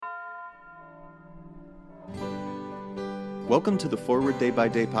Welcome to the Forward Day by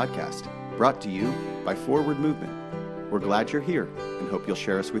Day podcast, brought to you by Forward Movement. We're glad you're here and hope you'll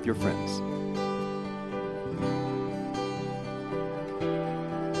share us with your friends.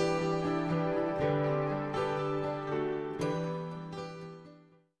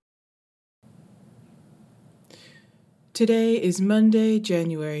 Today is Monday,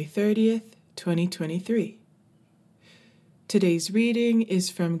 January 30th, 2023. Today's reading is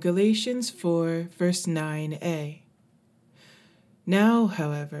from Galatians 4, verse 9a. Now,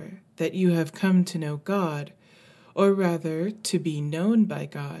 however, that you have come to know God, or rather to be known by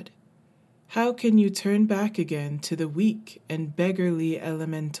God, how can you turn back again to the weak and beggarly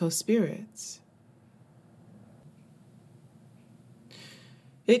elemental spirits?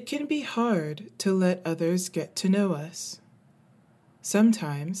 It can be hard to let others get to know us.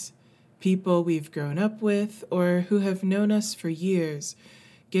 Sometimes, people we've grown up with or who have known us for years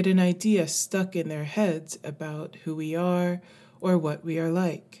get an idea stuck in their heads about who we are or what we are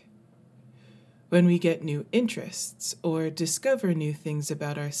like. When we get new interests or discover new things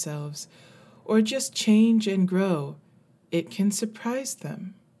about ourselves or just change and grow, it can surprise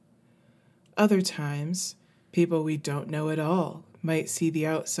them. Other times, people we don't know at all might see the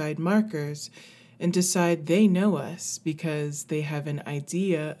outside markers and decide they know us because they have an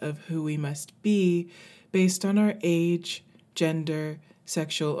idea of who we must be based on our age, gender,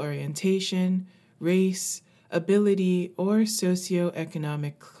 sexual orientation, race, ability, or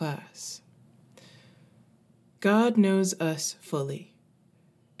socioeconomic class. God knows us fully,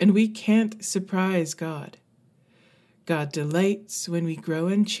 and we can't surprise God. God delights when we grow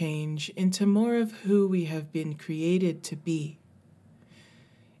and change into more of who we have been created to be.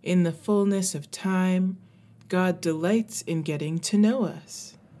 In the fullness of time, God delights in getting to know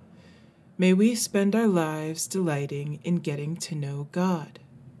us. May we spend our lives delighting in getting to know God.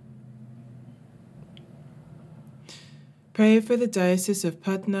 Pray for the Diocese of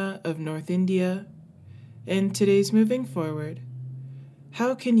Patna of North India. And today's moving forward,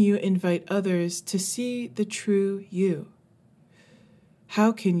 how can you invite others to see the true you?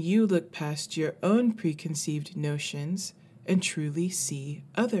 How can you look past your own preconceived notions and truly see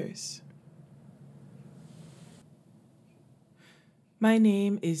others? My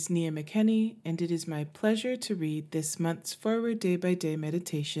name is Nia McKenney, and it is my pleasure to read this month's Forward Day by Day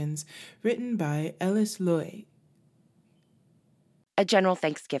Meditations written by Ellis Loy. A general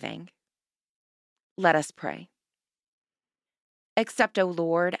thanksgiving. Let us pray. Accept, O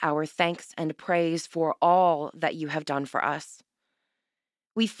Lord, our thanks and praise for all that you have done for us.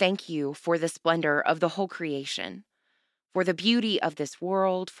 We thank you for the splendor of the whole creation, for the beauty of this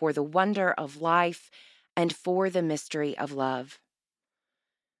world, for the wonder of life, and for the mystery of love.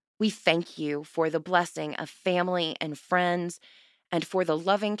 We thank you for the blessing of family and friends, and for the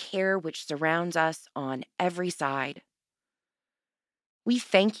loving care which surrounds us on every side. We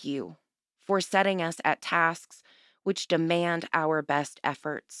thank you for setting us at tasks which demand our best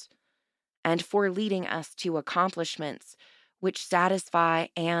efforts, and for leading us to accomplishments which satisfy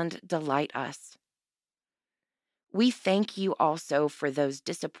and delight us. We thank you also for those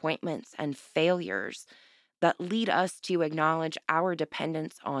disappointments and failures that lead us to acknowledge our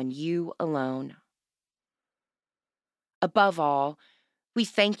dependence on you alone. Above all, we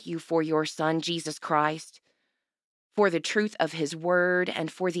thank you for your Son, Jesus Christ, for the truth of his word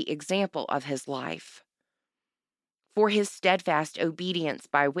and for the example of his life, for his steadfast obedience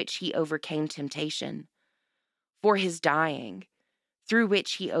by which he overcame temptation, for his dying, through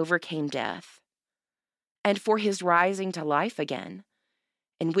which he overcame death, and for his rising to life again,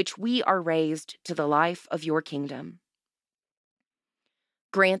 in which we are raised to the life of your kingdom.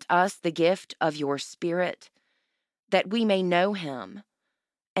 Grant us the gift of your Spirit, that we may know him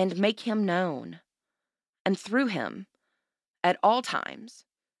and make him known, and through him, at all times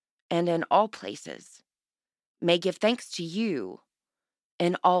and in all places, may give thanks to you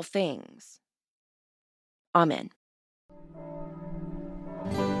in all things. Amen.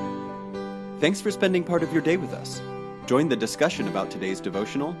 Thanks for spending part of your day with us. Join the discussion about today's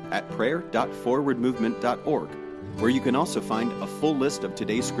devotional at prayer.forwardmovement.org, where you can also find a full list of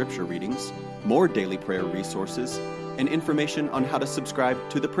today's scripture readings, more daily prayer resources, and information on how to subscribe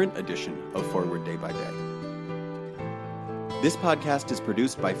to the print edition of Forward Day by Day. This podcast is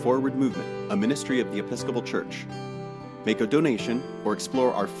produced by Forward Movement, a ministry of the Episcopal Church. Make a donation or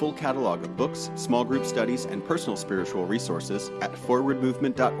explore our full catalog of books, small group studies, and personal spiritual resources at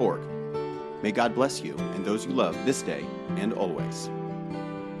forwardmovement.org. May God bless you and those you love this day and always.